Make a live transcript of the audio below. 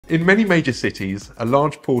In many major cities, a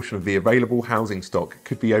large portion of the available housing stock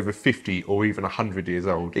could be over 50 or even 100 years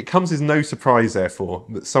old. It comes as no surprise, therefore,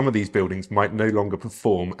 that some of these buildings might no longer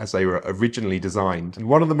perform as they were originally designed. And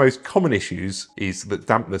one of the most common issues is that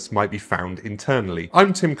dampness might be found internally.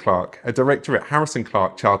 I'm Tim Clark, a director at Harrison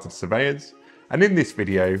Clark Chartered Surveyors, and in this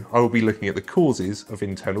video, I will be looking at the causes of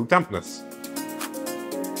internal dampness.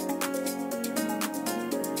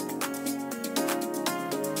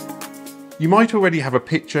 You might already have a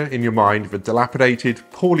picture in your mind of a dilapidated,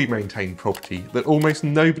 poorly maintained property that almost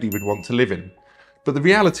nobody would want to live in. But the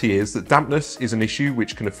reality is that dampness is an issue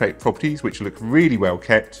which can affect properties which look really well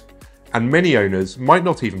kept, and many owners might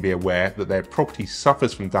not even be aware that their property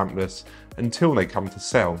suffers from dampness until they come to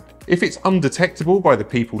sell. If it's undetectable by the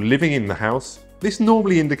people living in the house, this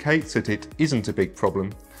normally indicates that it isn't a big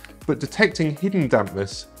problem. But detecting hidden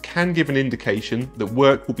dampness can give an indication that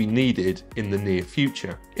work will be needed in the near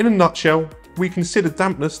future. In a nutshell, we consider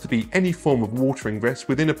dampness to be any form of water ingress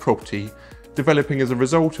within a property developing as a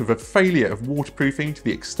result of a failure of waterproofing to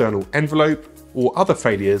the external envelope or other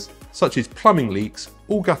failures such as plumbing leaks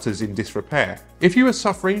or gutters in disrepair. If you are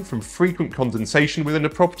suffering from frequent condensation within a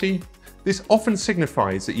property, this often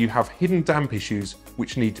signifies that you have hidden damp issues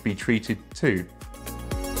which need to be treated too.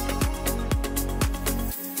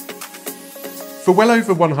 For well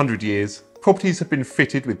over 100 years, properties have been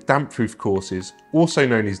fitted with damp-proof courses, also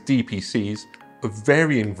known as DPCs, of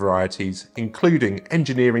varying varieties, including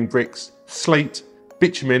engineering bricks, slate,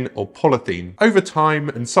 bitumen or polythene. Over time,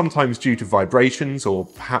 and sometimes due to vibrations or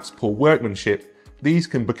perhaps poor workmanship, these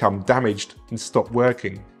can become damaged and stop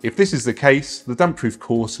working. If this is the case, the damp-proof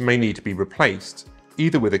course may need to be replaced,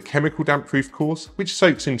 either with a chemical damp-proof course, which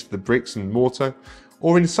soaks into the bricks and mortar,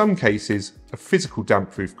 or in some cases, a physical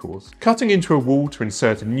damp-proof course. Cutting into a wall to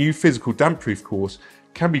insert a new physical damp-proof course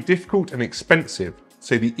can be difficult and expensive,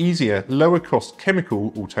 so the easier, lower-cost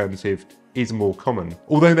chemical alternative is more common.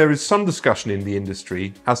 Although there is some discussion in the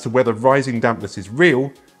industry as to whether rising dampness is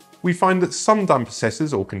real, we find that some damp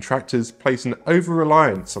assessors or contractors place an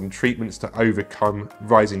over-reliance on treatments to overcome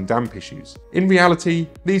rising damp issues. In reality,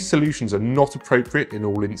 these solutions are not appropriate in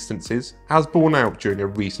all instances, as borne out during a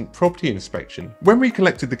recent property inspection. When we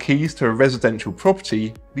collected the keys to a residential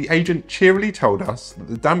property, the agent cheerily told us that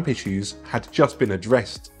the damp issues had just been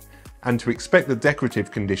addressed, and to expect the decorative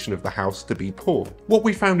condition of the house to be poor. What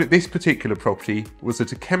we found at this particular property was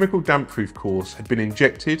that a chemical damp-proof course had been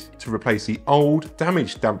injected to replace the old,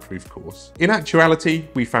 damaged damp-proof course. In actuality,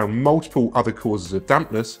 we found multiple other causes of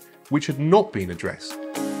dampness which had not been addressed.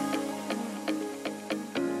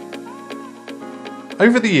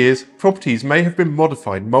 Over the years, properties may have been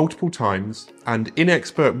modified multiple times, and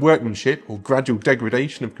inexpert workmanship or gradual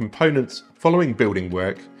degradation of components following building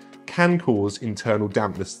work can cause internal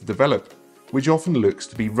dampness to develop, which often looks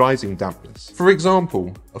to be rising dampness. For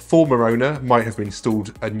example, a former owner might have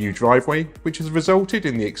installed a new driveway, which has resulted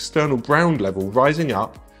in the external ground level rising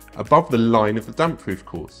up above the line of the damp-proof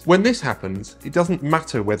course. When this happens, it doesn't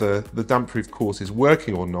matter whether the damp-proof course is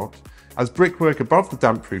working or not, as brickwork above the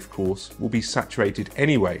damp-proof course will be saturated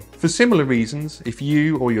anyway. For similar reasons, if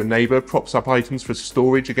you or your neighbour props up items for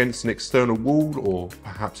storage against an external wall or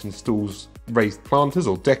perhaps installs raised planters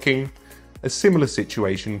or decking, a similar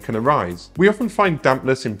situation can arise. We often find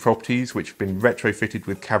dampness in properties which have been retrofitted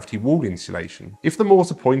with cavity wall insulation. If the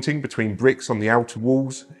mortar pointing between bricks on the outer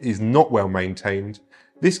walls is not well maintained,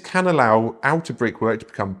 this can allow outer brickwork to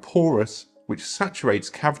become porous, which saturates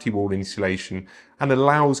cavity wall insulation and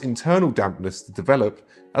allows internal dampness to develop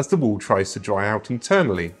as the wall tries to dry out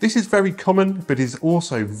internally. This is very common, but is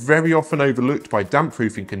also very often overlooked by damp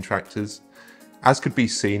proofing contractors, as could be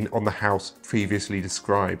seen on the house previously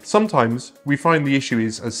described. Sometimes we find the issue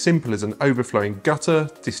is as simple as an overflowing gutter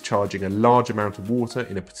discharging a large amount of water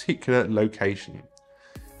in a particular location.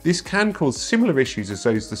 This can cause similar issues as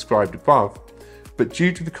those described above, but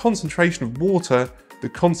due to the concentration of water, the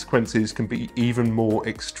consequences can be even more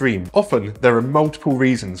extreme. Often, there are multiple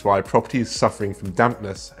reasons why a property is suffering from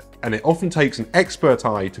dampness, and it often takes an expert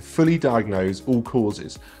eye to fully diagnose all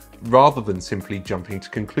causes, rather than simply jumping to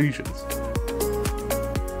conclusions.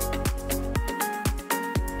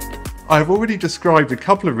 I have already described a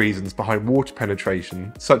couple of reasons behind water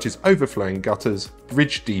penetration, such as overflowing gutters,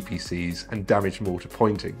 bridged DPCs, and damaged mortar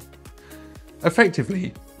pointing.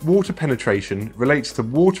 Effectively, water penetration relates to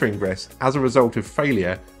water ingress as a result of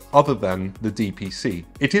failure other than the DPC.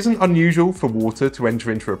 It isn't unusual for water to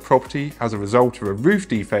enter into a property as a result of a roof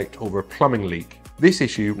defect or a plumbing leak. This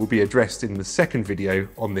issue will be addressed in the second video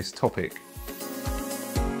on this topic.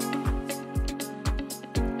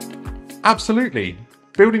 Absolutely.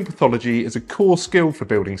 Building pathology is a core skill for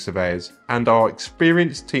building surveyors, and our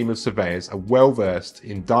experienced team of surveyors are well versed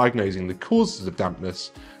in diagnosing the causes of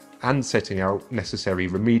dampness and setting out necessary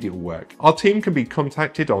remedial work. Our team can be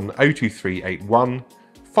contacted on 02381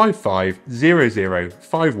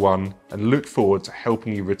 550051 and look forward to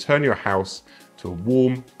helping you return your house to a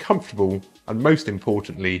warm, comfortable, and most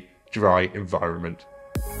importantly, dry environment.